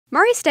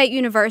Murray State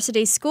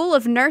University's School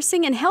of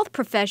Nursing and Health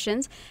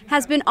Professions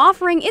has been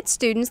offering its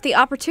students the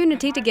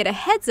opportunity to get a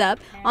heads up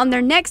on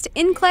their next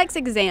NCLEX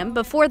exam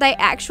before they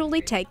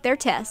actually take their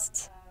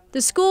tests.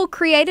 The school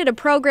created a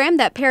program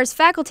that pairs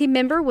faculty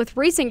member with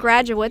recent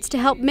graduates to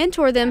help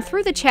mentor them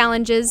through the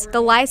challenges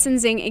the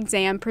licensing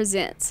exam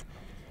presents.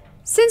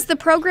 Since the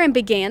program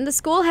began, the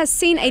school has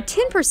seen a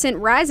 10%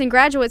 rise in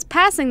graduates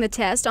passing the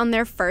test on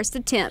their first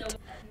attempt.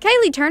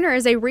 Kaylee Turner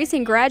is a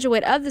recent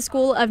graduate of the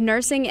School of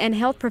Nursing and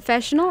Health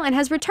Professional and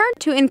has returned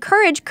to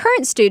encourage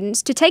current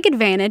students to take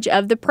advantage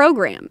of the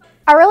program.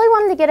 I really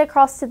wanted to get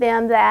across to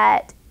them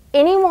that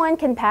anyone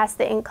can pass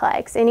the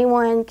NCLEX.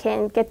 Anyone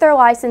can get their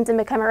license and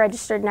become a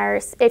registered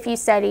nurse if you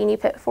study and you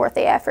put forth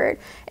the effort.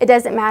 It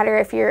doesn't matter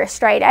if you're a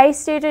straight A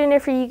student or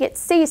if you get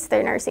C's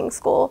through nursing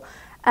school.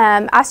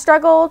 I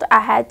struggled. I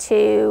had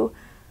to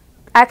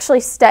actually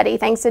study.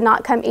 Things did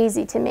not come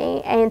easy to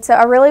me, and so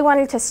I really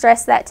wanted to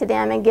stress that to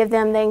them and give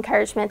them the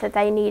encouragement that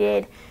they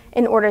needed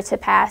in order to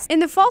pass. In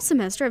the fall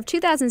semester of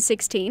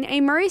 2016,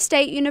 a Murray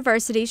State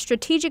University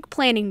strategic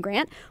planning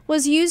grant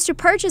was used to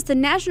purchase the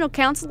National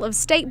Council of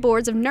State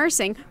Boards of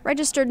Nursing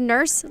Registered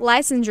Nurse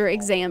Licensure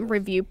Exam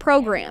Review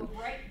Program.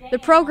 The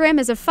program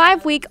is a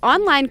 5-week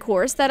online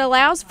course that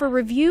allows for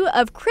review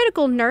of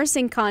critical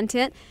nursing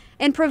content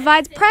and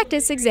provides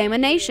practice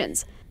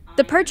examinations.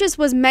 The purchase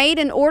was made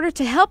in order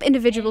to help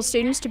individual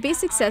students to be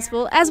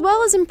successful, as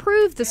well as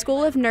improve the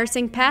School of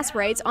Nursing pass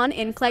rates on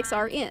NCLEX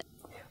RN.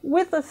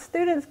 With the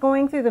students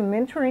going through the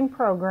mentoring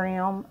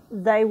program,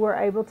 they were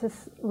able to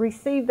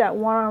receive that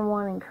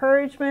one-on-one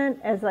encouragement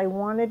as they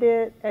wanted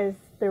it, as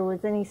there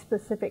was any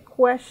specific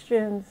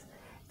questions.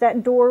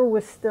 That door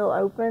was still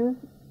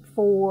open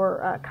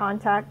for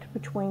contact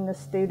between the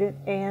student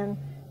and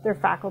their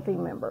faculty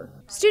member.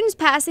 Students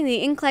passing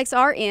the NCLEX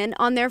RN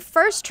on their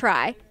first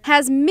try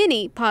has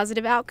many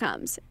positive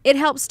outcomes. It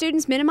helps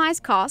students minimize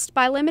cost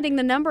by limiting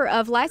the number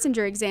of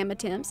licensure exam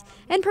attempts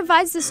and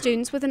provides the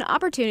students with an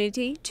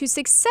opportunity to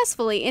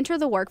successfully enter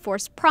the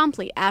workforce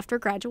promptly after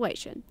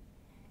graduation.